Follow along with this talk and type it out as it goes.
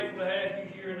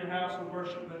house will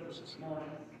worship with us this morning.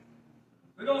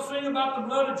 We're going to sing about the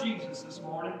blood of Jesus this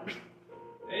morning.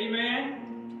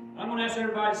 Amen. I'm going to ask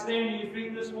everybody to stand to your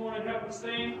feet this morning and help us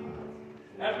sing.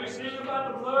 As we sing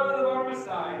about the blood of our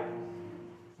Messiah,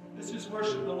 let's just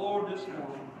worship the Lord this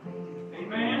morning.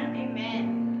 Amen.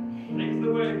 Amen. Thanks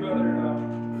the way,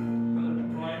 brother.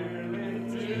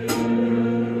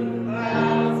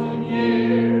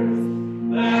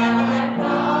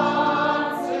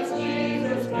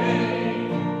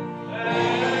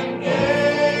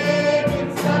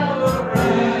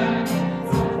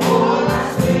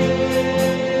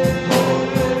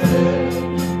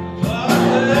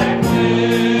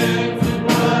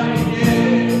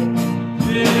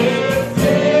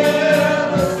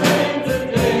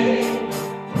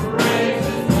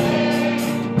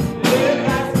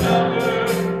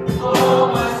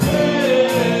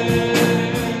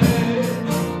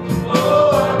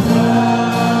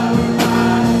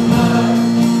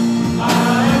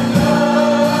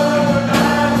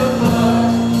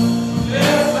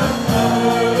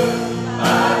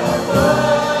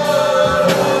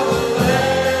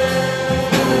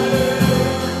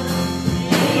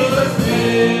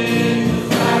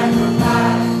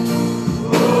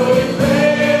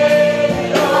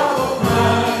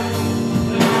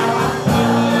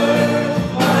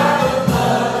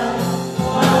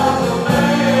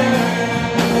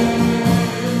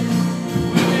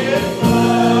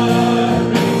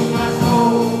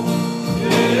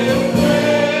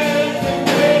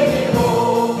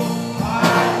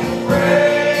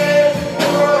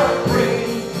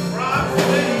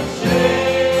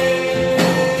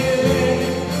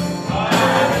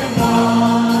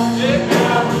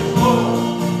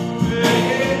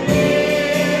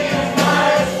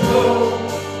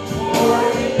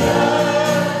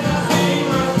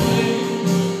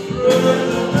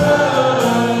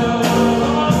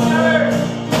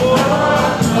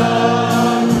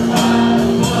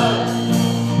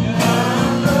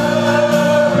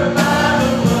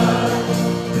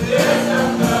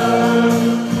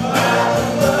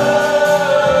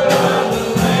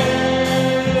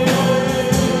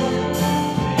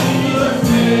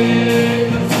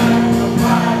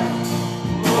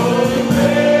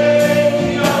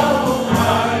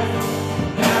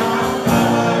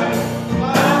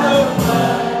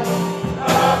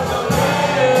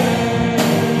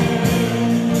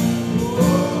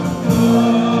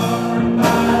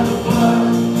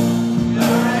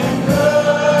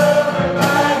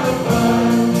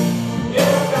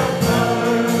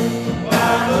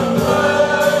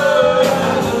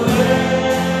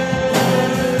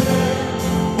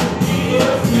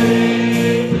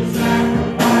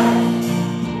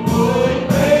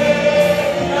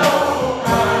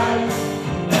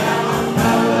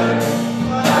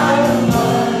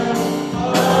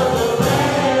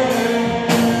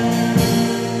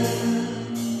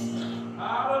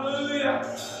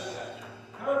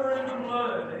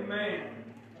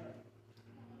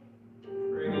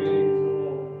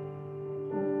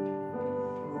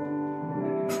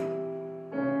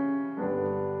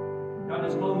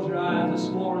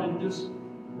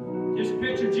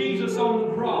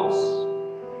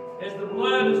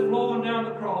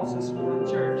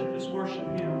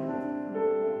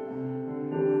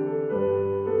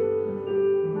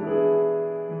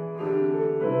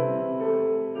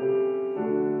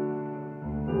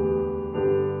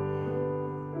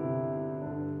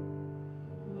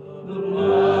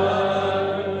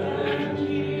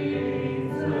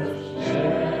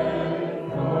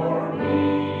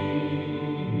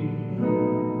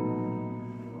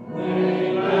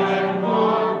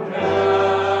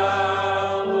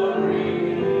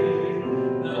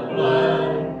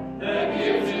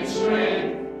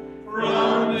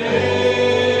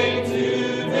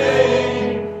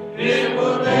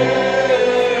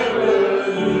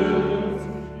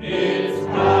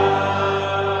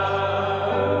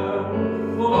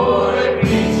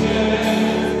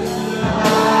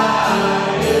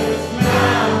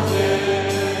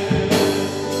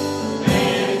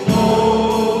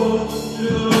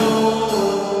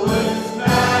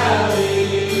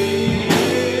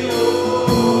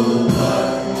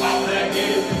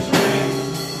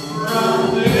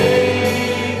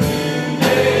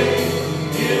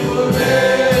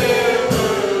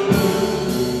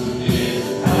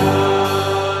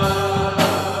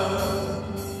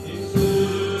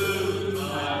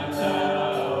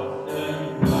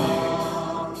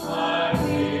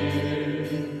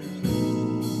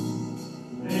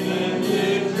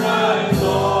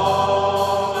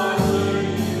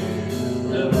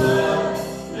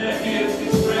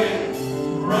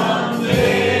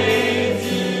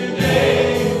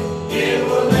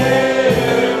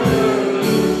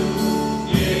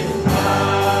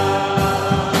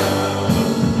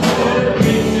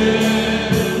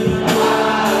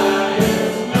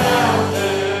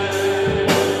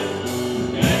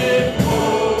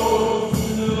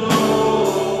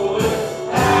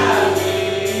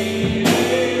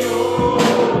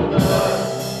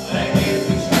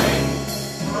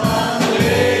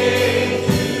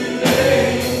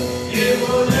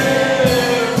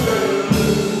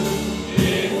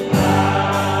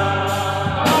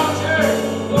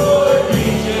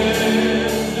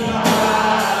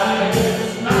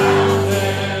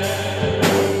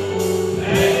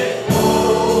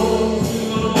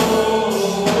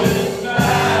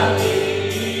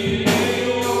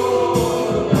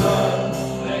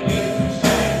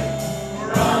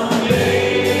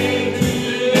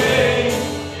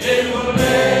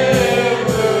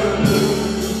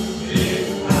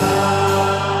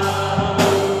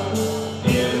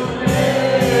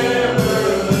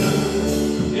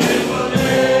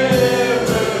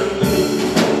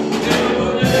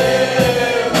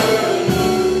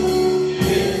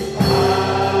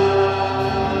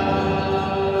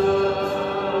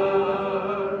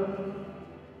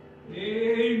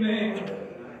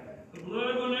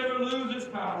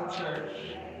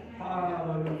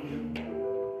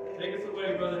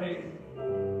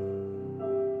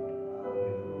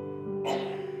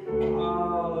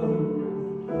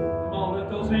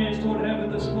 hands toward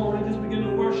heaven this morning. Just begin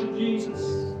to worship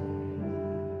Jesus.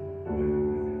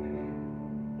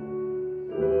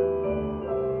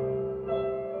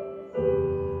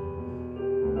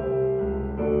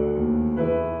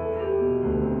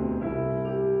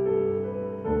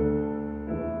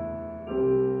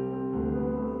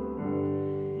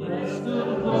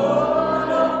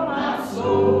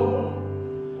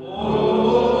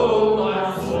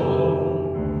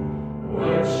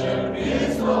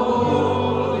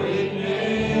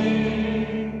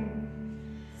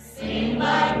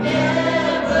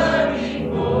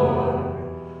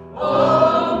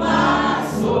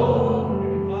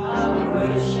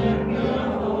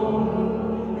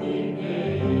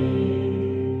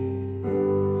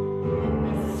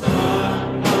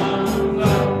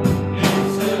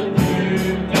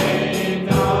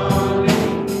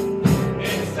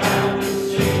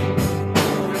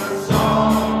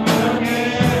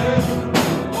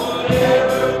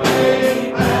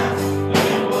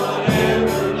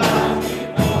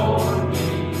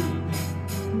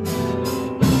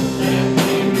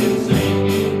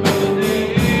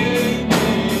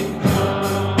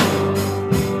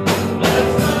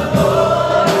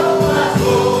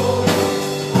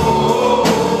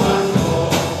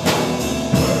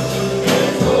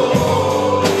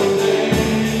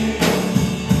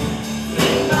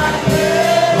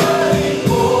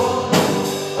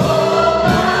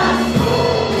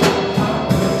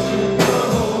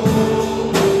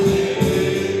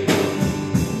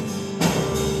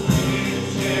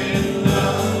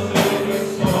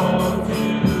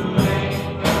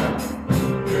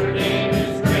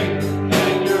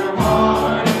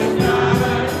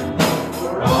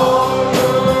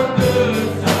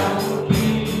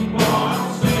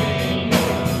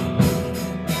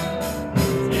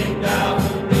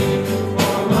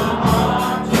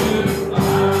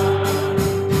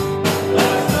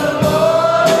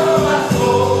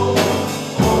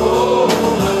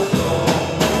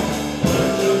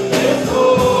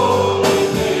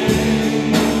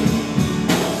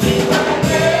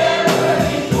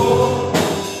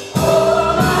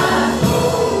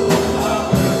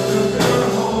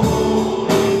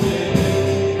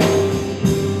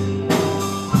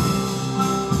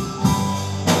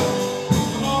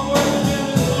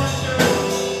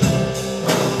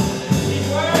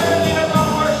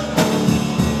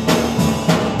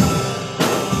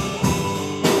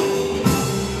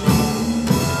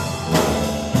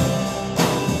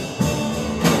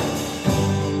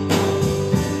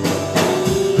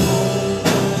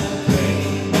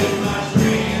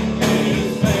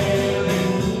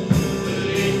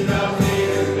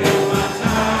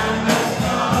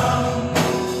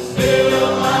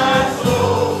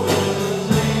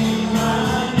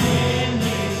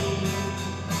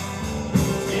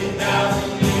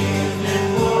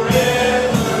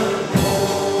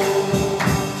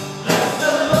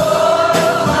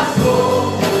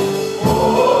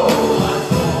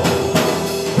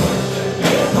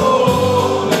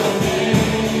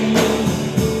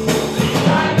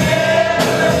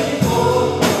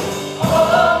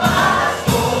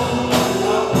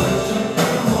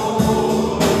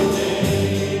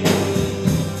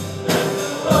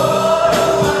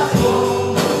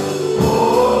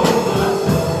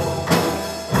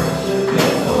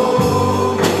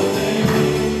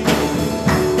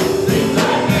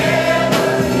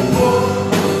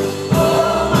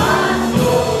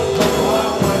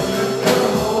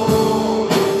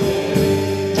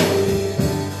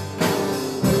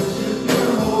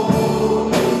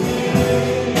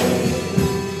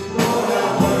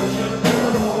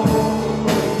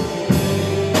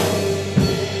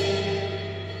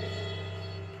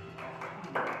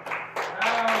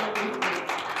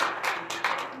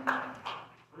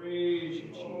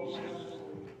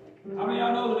 How many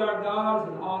of y'all know that our God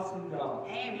is an awesome God?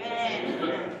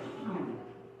 Amen.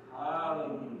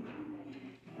 Hallelujah.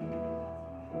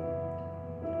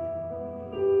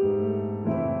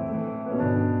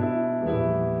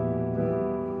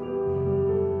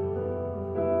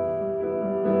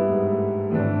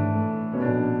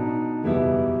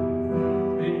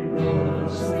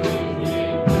 Awesome God.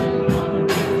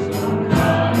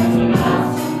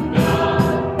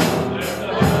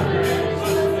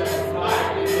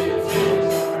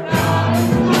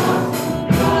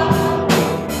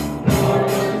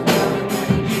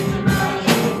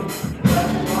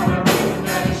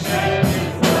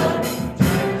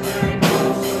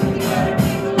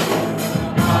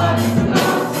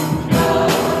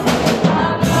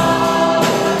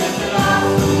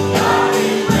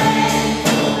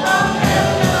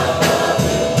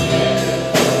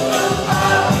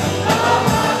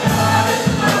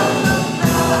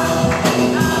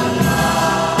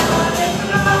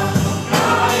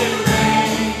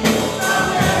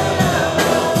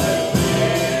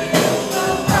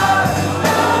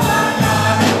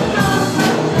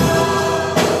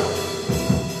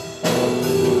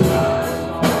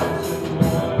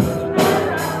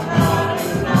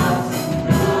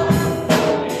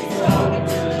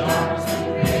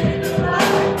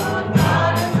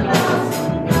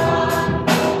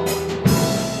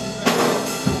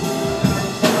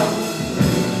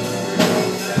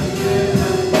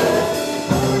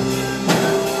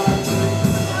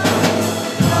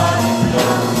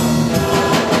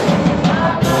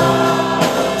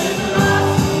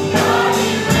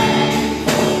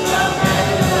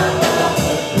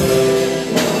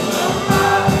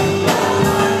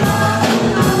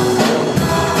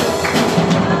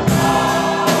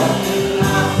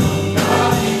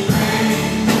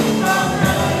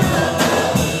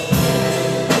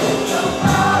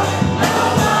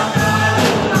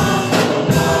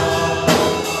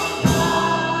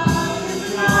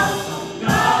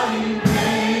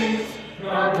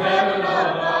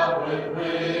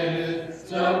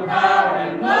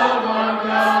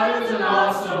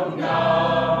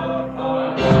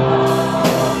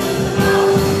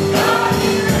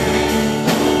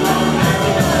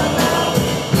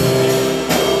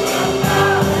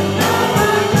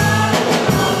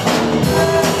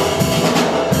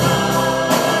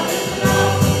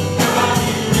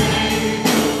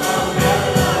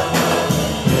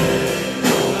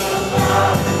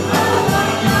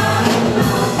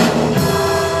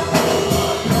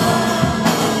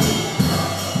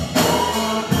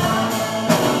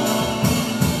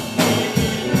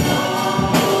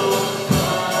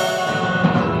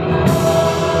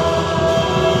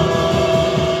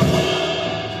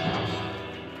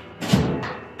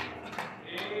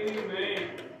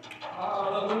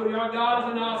 our God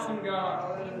is an awesome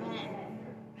God. This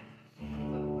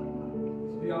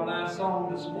will be our last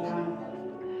song this morning.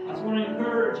 I just want to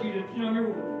encourage you to,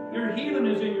 your healing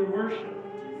is in your worship.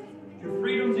 Your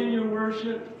freedom's in your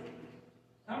worship.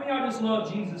 How many of y'all just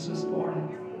love Jesus this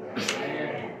morning?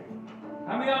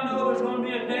 How many of y'all know there's going to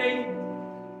be a day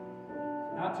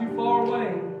not too far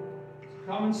away, it's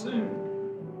coming soon,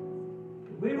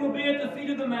 we will be at the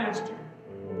feet of the Master,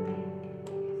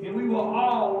 and we will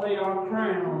all lay our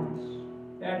crowns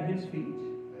at His feet.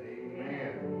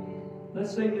 Amen.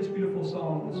 Let's sing this beautiful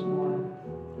song this morning.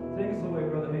 Take us away,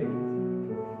 Brother Hayden.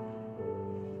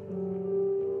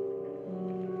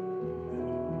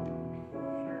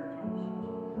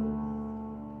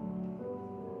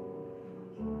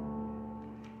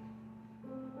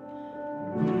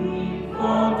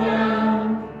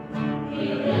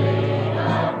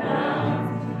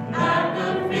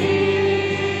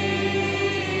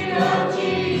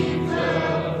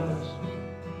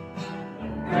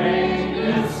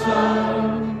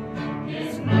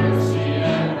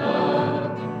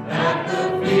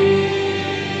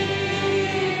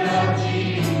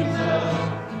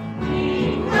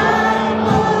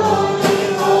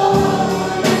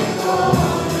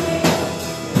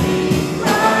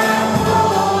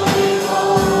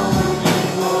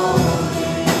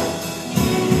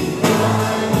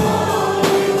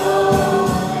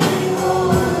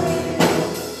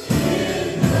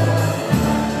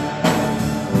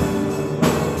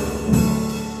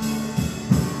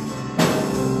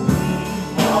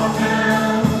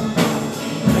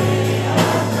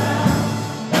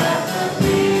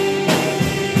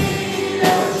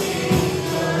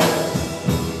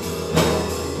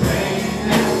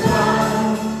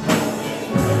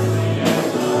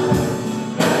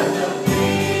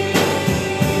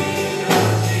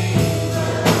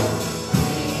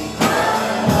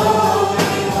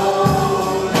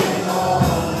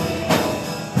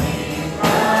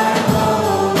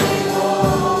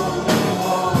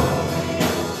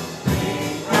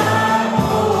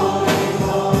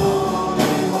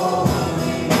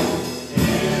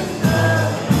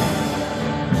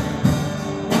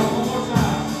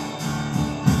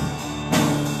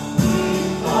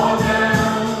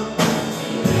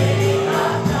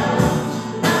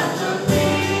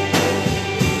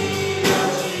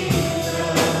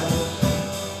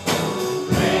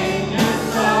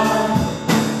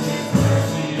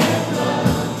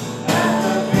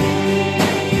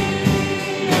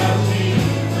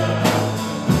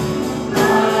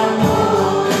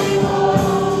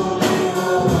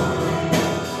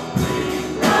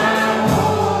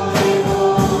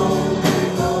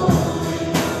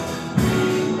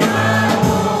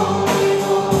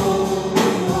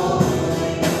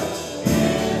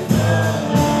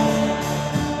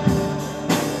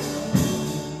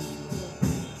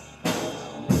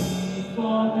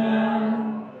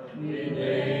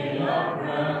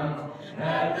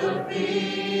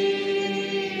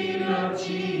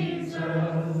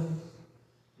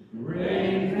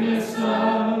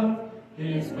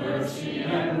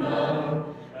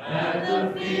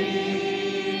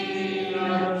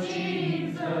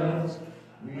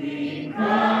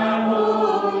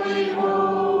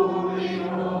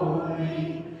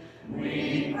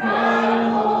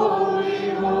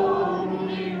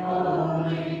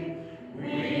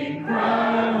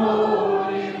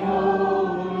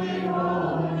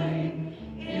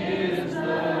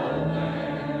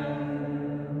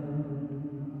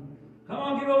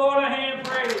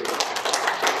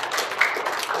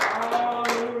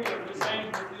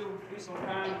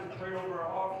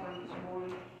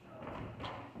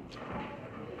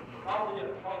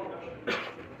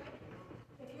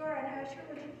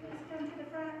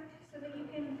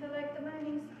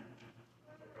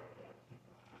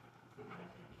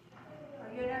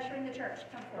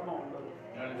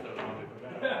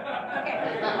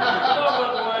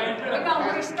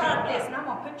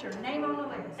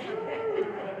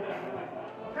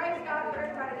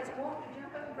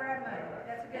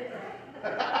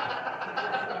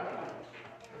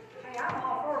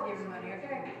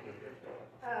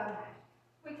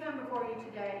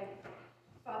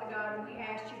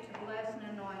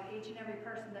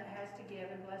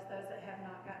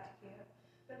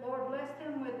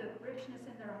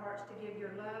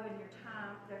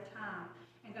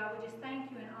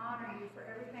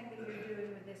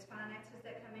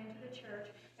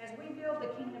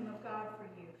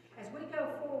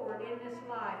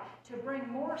 To bring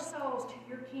more souls to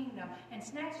your kingdom and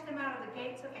snatch them out of the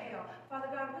gates of hell. Father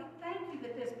God, we thank you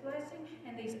that this blessing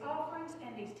and these offerings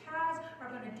and these tithes are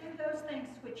going to do those things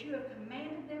which you have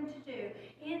commanded them to do.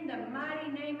 In the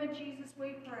mighty name of Jesus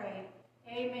we pray.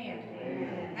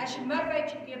 Amen. That should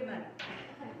motivate you to give money.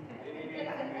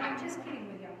 I'm just kidding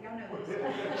with y'all. Y'all know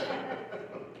this.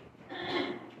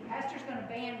 Pastor's going to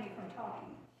ban me from talking.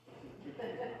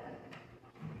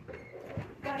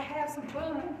 Got to have some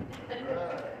fun.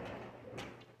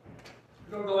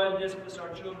 We're going to go ahead and dismiss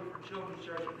our children for Children's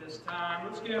Church at this time.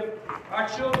 Let's give our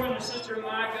children and Sister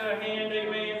Micah a hand.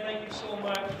 Amen. Thank you so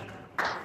much.